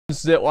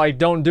that like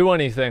don't do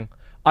anything.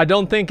 I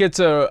don't think it's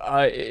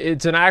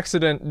it's an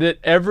accident that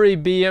every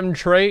BM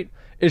trait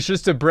is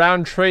just a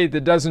brown trait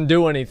that doesn't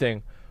do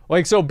anything.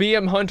 Like, so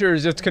BM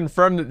Hunters, it's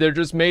confirmed that they're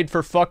just made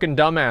for fucking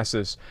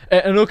dumbasses.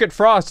 And look at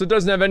Frost, it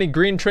doesn't have any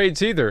green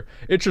traits either.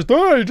 It's just,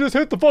 oh, you just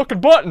hit the fucking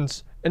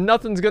buttons, and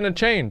nothing's gonna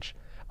change.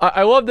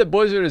 I love that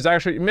Blizzard is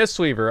actually,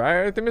 Mistweaver,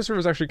 I think Mistweaver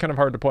is actually kind of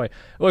hard to play.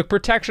 Look,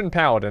 Protection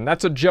Paladin,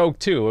 that's a joke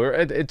too.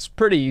 It's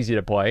pretty easy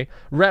to play.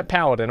 Rep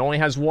Paladin only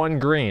has 1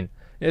 green.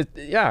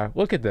 Yeah,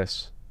 look at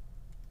this.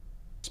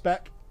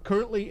 Spec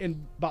currently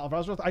in Battle of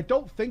Azeroth. I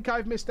don't think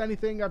I've missed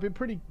anything. I've been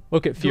pretty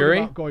look at Fury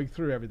about going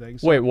through everything.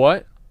 So wait,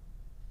 what?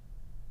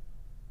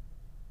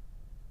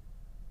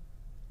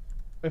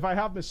 If I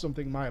have missed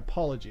something, my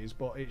apologies,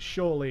 but it's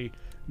surely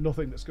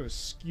nothing that's going to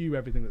skew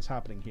everything that's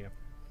happening here.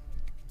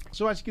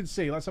 So as you can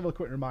see, let's have a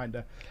quick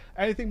reminder.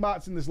 Anything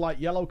marked in this light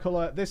yellow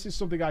color, this is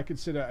something I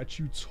consider a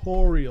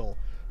tutorial.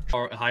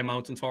 High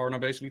mountain Tauren are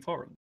basically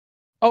Tauren.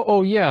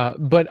 Oh yeah,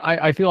 but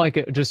I feel like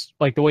it just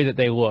like the way that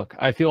they look.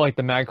 I feel like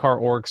the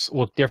Magkar orcs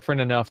look different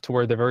enough to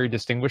where they're very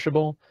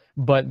distinguishable,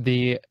 but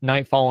the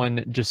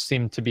Nightfallen just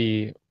seem to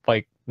be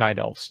like night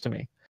elves to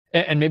me.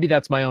 And maybe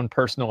that's my own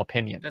personal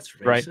opinion. That's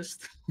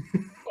racist.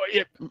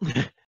 Right?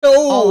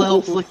 All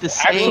elves look the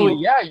same.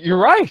 Actually, yeah, you're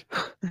right.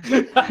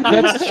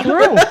 That's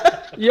true.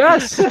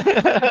 Yes,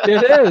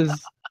 it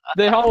is.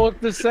 They all look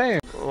the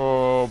same.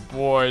 Oh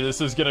boy, this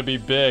is gonna be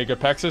big.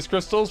 Apexis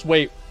crystals?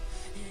 Wait.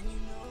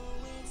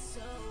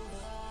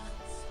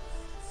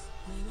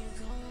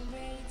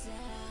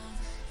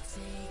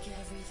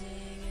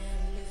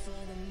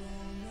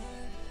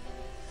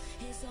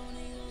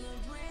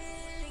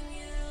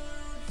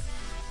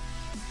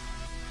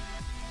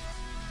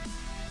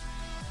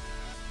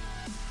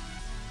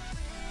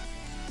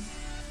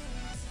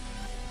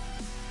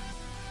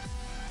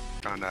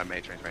 On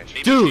mage.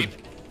 Dude!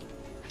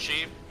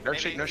 Sheep. No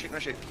sheep.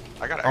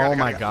 I got it. Oh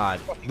my god.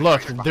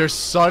 Look, they're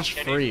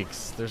such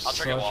freaks. They're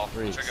such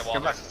freaks.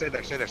 Come back. Stay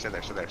there.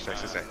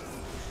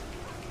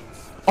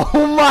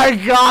 Oh my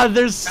god,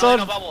 there's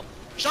such...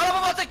 Shut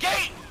up about the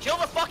gate! Kill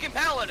the fucking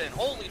paladin!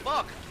 Holy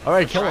fuck!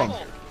 Alright, kill him.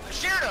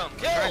 Sheared him!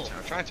 Kill!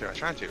 I'm trying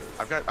to.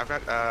 I've got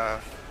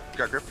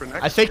grip for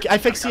next. I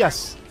fake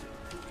CS.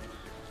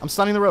 I'm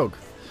stunning the rogue.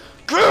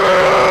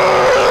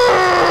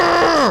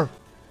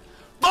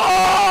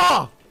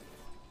 Oh!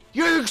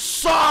 You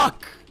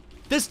suck!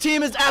 This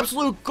team is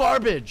absolute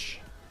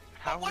garbage.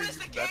 What is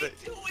the gate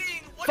doing?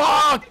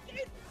 Fuck!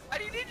 I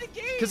need the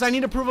gate! Because I need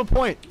to prove a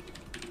point.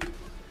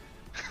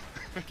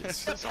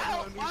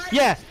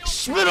 Yeah,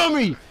 spit on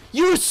me!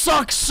 You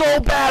suck so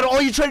bad!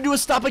 All you try to do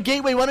is stop a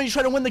gateway. Why don't you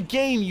try to win the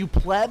game, you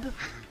pleb?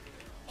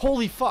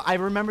 Holy fuck, I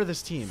remember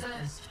this team.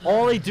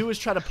 All they do is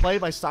try to play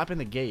by stopping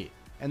the gate.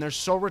 And they're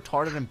so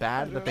retarded and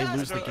bad that they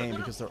lose the game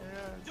because they're...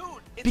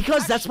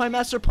 Because that's my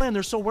master plan.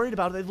 They're so worried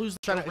about it, they lose.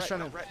 Go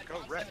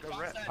red.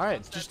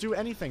 Alright, just do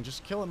anything.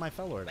 Just kill my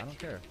Fellord. I don't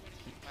care.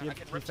 He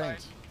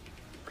thinks.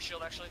 Or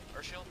shield, actually.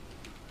 Or shield.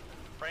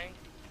 Praying.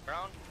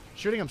 Ground.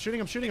 Shooting him.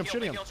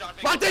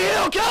 Lock the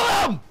heel! Kill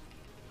him!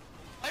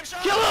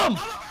 Kill him!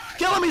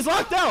 Kill him! He's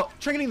locked out!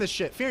 Triggering this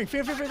shit. Fear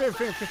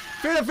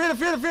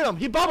him!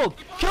 He bubbled!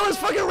 Kill his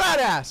fucking rat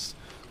ass!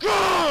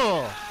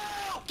 Go!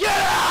 Get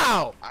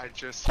out!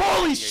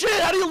 Holy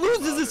shit! How do you lose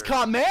this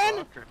comp,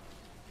 man?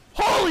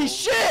 Holy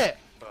shit!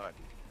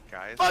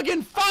 Guys.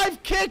 Fucking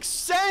 5 kicks,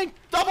 sank,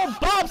 double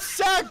bump,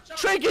 sack,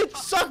 trinket,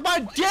 suck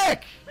my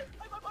dick!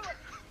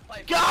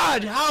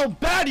 God, how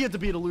bad do you have to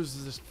be to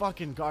lose this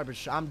fucking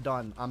garbage? I'm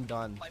done. I'm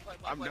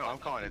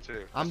calling it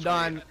too. I'm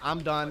done.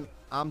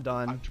 I'm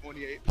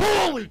 28.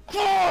 Holy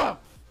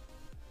crap!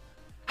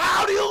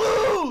 How do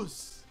you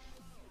lose?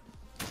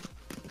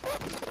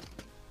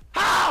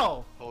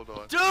 How? Hold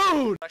on.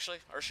 Dude! Actually,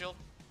 or shield.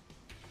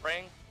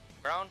 Praying.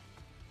 Ground.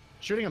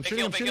 Shooting him. Big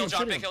kill,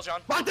 John.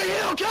 Lock the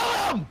heel, kill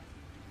him!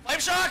 Flame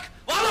shock!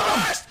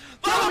 Burst!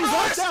 Kill him, he's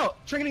locked out!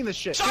 Triggering this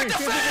shit. Shock the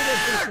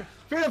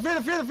Fear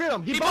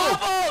him! He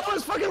bubbled! What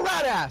his fucking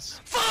rat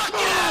ass? Fuck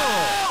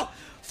you!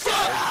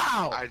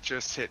 Fuck! I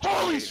just hit.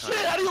 Holy shit!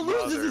 How do you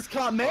lose this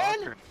comp,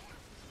 man?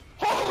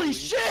 Holy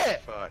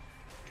shit! Fuck,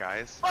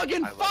 guys.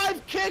 Fucking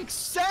 5 kicks,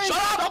 sank, Shut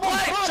up! double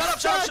Play! pump,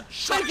 Shut up!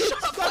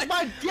 suck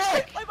my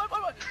dick!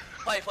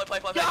 Play.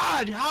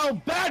 God, how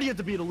bad do you have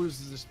to be to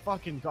lose this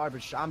fucking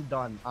garbage? I'm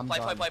done. I'm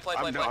done.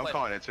 I'm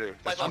calling it too.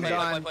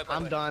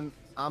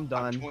 I'm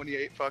done.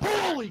 28 fucking.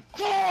 Holy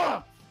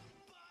crap!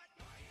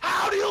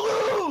 How do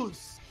you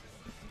lose?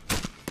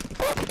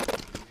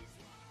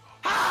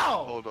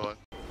 How? Hold on.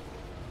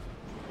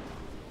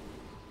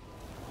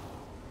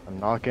 I'm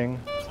knocking.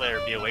 Player,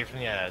 be away from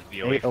the ads.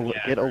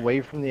 Get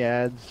away from the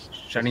ads.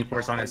 Shining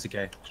Force on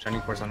SDK.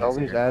 Shining Force on All SDK.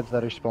 these ads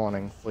that are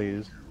spawning,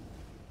 please.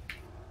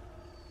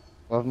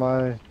 Love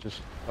my just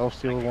Elf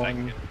Stealer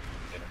one.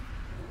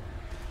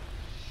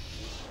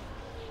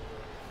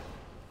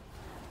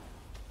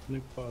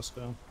 Nuke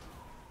Bosco.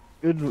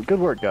 Good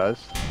work,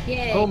 guys.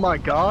 Yay. Oh my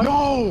god.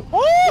 No!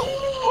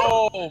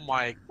 Oh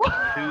my.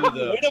 Who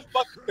the? Where the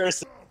fuck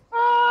person?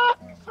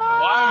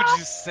 Why would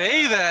you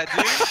say that,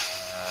 dude?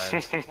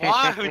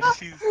 Why would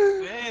you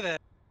say that?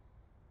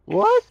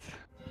 What?